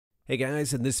Hey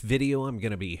guys, in this video I'm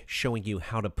going to be showing you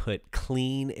how to put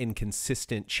clean and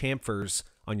consistent chamfers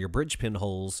on your bridge pin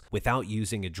holes without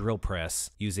using a drill press,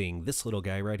 using this little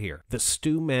guy right here, the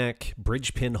StewMac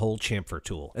bridge pin hole chamfer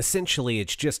tool. Essentially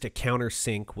it's just a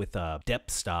countersink with a depth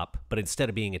stop, but instead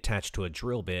of being attached to a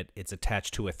drill bit, it's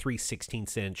attached to a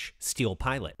 3/16 inch steel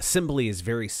pilot. Assembly is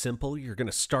very simple. You're going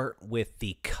to start with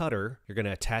the cutter, you're going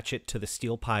to attach it to the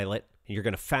steel pilot, and you're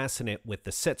going to fasten it with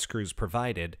the set screws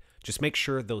provided. Just make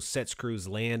sure those set screws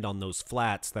land on those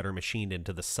flats that are machined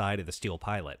into the side of the steel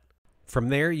pilot. From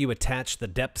there, you attach the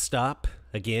depth stop,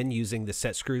 again using the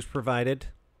set screws provided.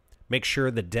 Make sure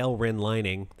the Delrin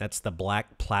lining, that's the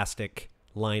black plastic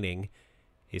lining,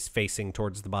 is facing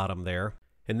towards the bottom there.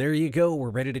 And there you go,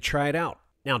 we're ready to try it out.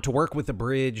 Now, to work with the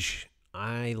bridge,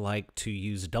 I like to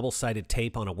use double-sided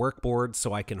tape on a workboard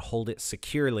so I can hold it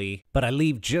securely, but I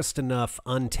leave just enough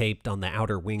untaped on the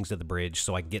outer wings of the bridge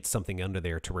so I can get something under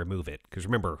there to remove it. Because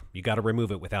remember, you got to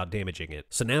remove it without damaging it.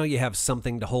 So now you have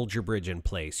something to hold your bridge in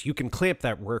place. You can clamp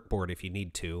that workboard if you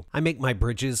need to. I make my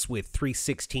bridges with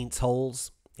 3/16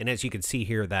 holes. And as you can see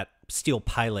here, that steel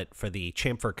pilot for the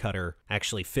chamfer cutter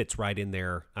actually fits right in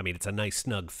there. I mean, it's a nice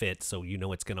snug fit, so you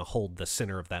know it's going to hold the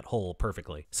center of that hole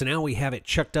perfectly. So now we have it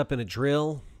chucked up in a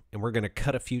drill, and we're going to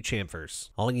cut a few chamfers.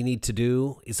 All you need to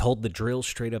do is hold the drill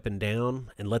straight up and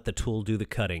down and let the tool do the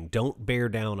cutting. Don't bear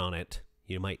down on it.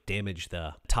 You might damage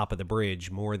the top of the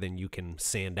bridge more than you can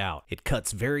sand out. It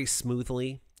cuts very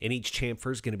smoothly, and each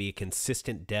chamfer is going to be a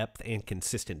consistent depth and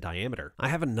consistent diameter. I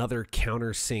have another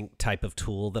countersink type of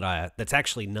tool that's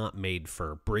actually not made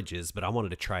for bridges, but I wanted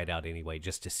to try it out anyway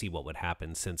just to see what would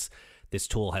happen since this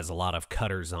tool has a lot of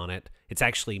cutters on it. It's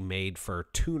actually made for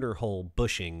tuner hole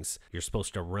bushings. You're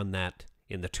supposed to run that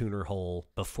in the tuner hole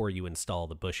before you install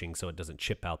the bushing so it doesn't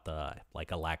chip out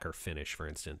like a lacquer finish, for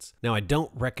instance. Now, I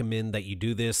don't recommend that you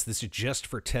do this. This is just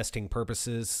for testing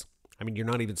purposes. I mean, you're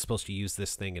not even supposed to use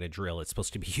this thing in a drill. It's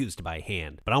supposed to be used by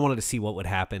hand. But I wanted to see what would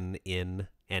happen in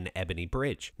an ebony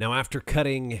bridge. Now, after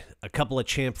cutting a couple of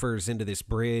chamfers into this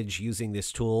bridge using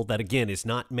this tool that, again, is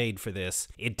not made for this,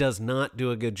 it does not do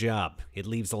a good job. It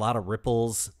leaves a lot of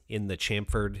ripples in the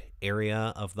chamfered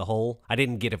area of the hole. I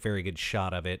didn't get a very good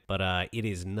shot of it, but it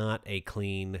is not a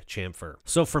clean chamfer.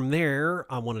 So from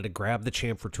there, I wanted to grab the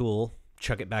chamfer tool,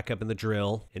 chuck it back up in the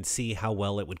drill, and see how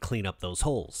well it would clean up those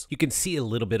holes. You can see a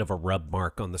little bit of a rub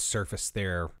mark on the surface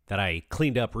there that I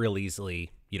cleaned up real easily,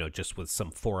 you know, just with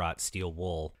some 4/0 steel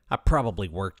wool. I probably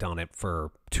worked on it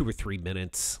for 2 or 3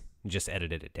 minutes and just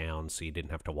edited it down so you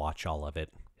didn't have to watch all of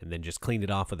it, and then just cleaned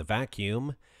it off with a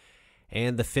vacuum.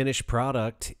 And the finished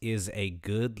product is a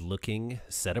good-looking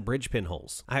set of bridge pin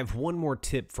holes. I have one more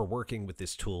tip for working with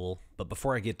this tool, but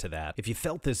before I get to that, if you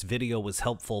felt this video was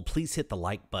helpful, please hit the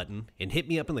like button and hit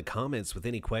me up in the comments with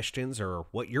any questions or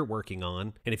what you're working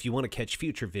on. And if you want to catch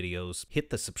future videos, hit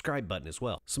the subscribe button as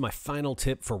well. So my final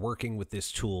tip for working with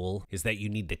this tool is that you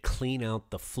need to clean out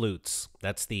the flutes.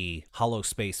 That's the hollow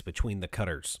space between the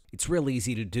cutters. It's real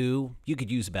easy to do. You could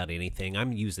use about anything.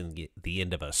 I'm using the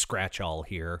end of a scratch-all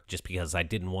here just because I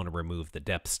didn't want to remove the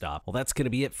depth stop. Well, that's going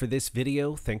to be it for this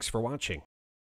video. Thanks for watching.